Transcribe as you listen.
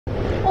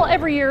Well,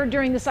 every year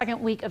during the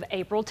second week of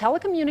April,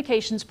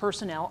 telecommunications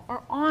personnel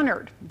are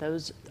honored.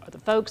 Those are the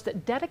folks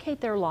that dedicate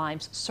their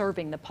lives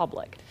serving the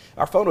public.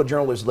 Our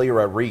photojournalist Leah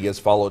Rodriguez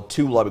followed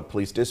 2 Lubbock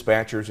police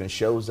dispatchers and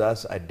shows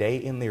us a day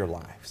in their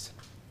lives.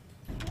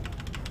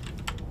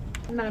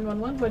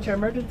 911, what's your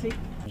emergency?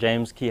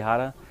 James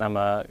Quijada. I'm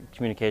a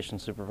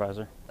communications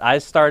supervisor. I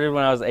started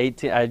when I was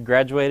 18. I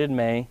graduated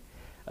May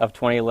of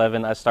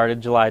 2011. I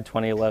started July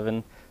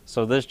 2011.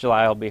 So this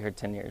July I'll be here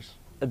 10 years.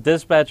 A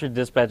dispatcher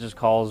dispatches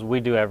calls. We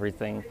do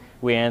everything.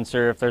 We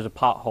answer if there's a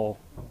pothole.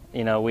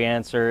 We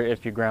answer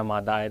if your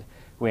grandma died.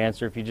 We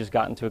answer if you just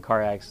got into a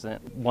car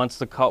accident. Once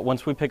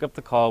we pick up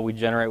the call, we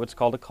generate what's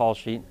called a call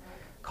sheet.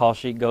 Call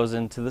sheet goes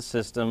into the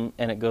system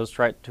and it goes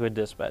right to a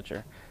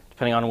dispatcher.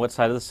 Depending on what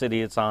side of the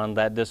city it's on,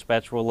 that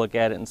dispatcher will look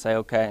at it and say,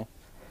 okay,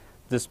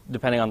 this,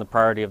 depending on the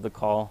priority of the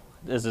call,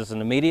 is this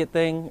an immediate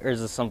thing or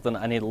is this something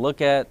I need to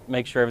look at,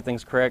 make sure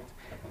everything's correct,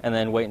 and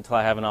then wait until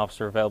I have an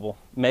officer available.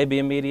 Maybe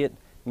immediate,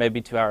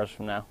 maybe 2 hours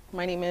from now.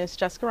 My name is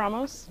Jessica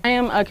Ramos. I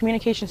am a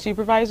communication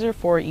supervisor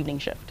for evening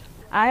shift.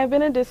 I have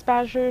been a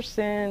dispatcher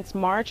since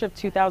March of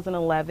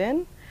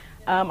 2011.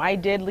 I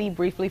did leave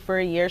briefly for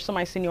a year, so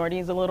my seniority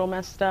is a little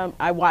messed up.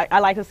 I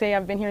like to say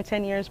I've been here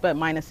 10 years, but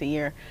minus a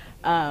year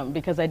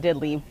because I did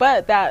leave.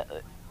 But that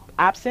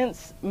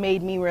absence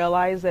made me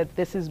realize that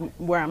this is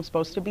where I'm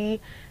supposed to be.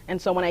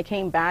 And so when I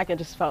came back, it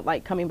just felt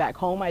like coming back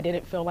home. I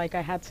didn't feel like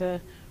I had to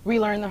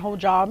relearn the whole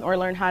job or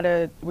learn how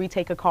to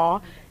retake a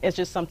call. It's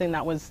just something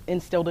that was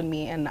instilled in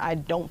me, and I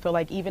don't feel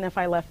like even if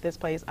I left this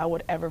place, I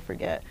would ever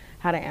forget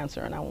how to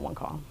answer a 911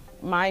 call.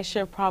 My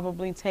shift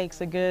probably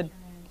takes a good,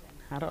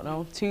 I don't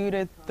know,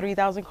 2,000 to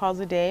 3,000 calls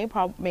a day,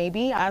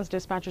 maybe. As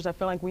dispatchers, I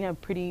feel like we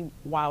have pretty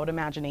wild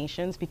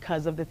imaginations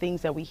because of the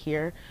things that we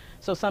hear.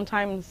 So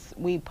sometimes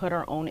we put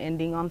our own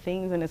ending on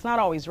things, and it's not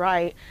always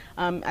right.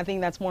 I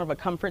think that's more of a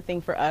comfort thing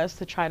for us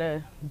to try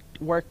to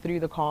work through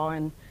the call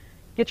and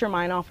get your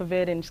mind off of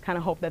it and just kind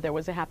of hope that there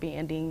was a happy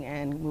ending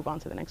and move on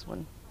to the next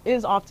one. It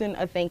is often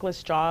a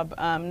thankless job.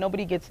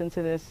 Nobody gets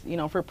into this,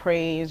 for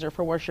praise or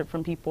for worship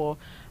from people.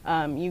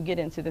 You get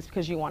into this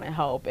because you want to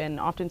help, and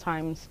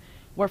oftentimes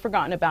we're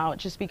forgotten about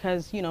just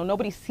because,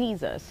 nobody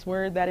sees us.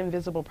 We're that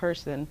invisible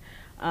person,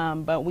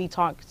 but we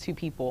talk to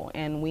people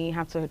and we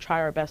have to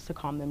try our best to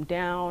calm them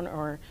down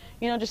or,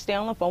 just stay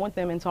on the phone with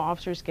them until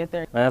officers get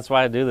there. And that's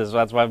why I do this.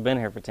 That's why I've been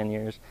here for 10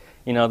 years.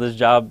 This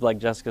job, like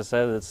Jessica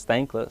said, it's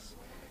thankless.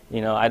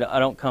 I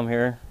don't come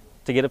here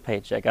to get a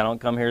paycheck. I don't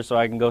come here so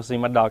I can go see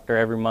my doctor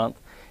every month.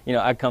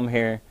 I come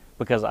here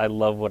because I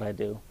love what I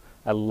do.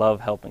 I love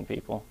helping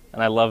people,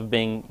 and I love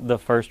being the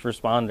first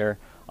responder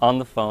on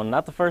the phone,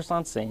 not the first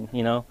on scene,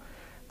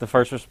 the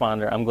first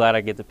responder. I'm glad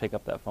I get to pick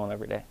up that phone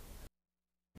every day.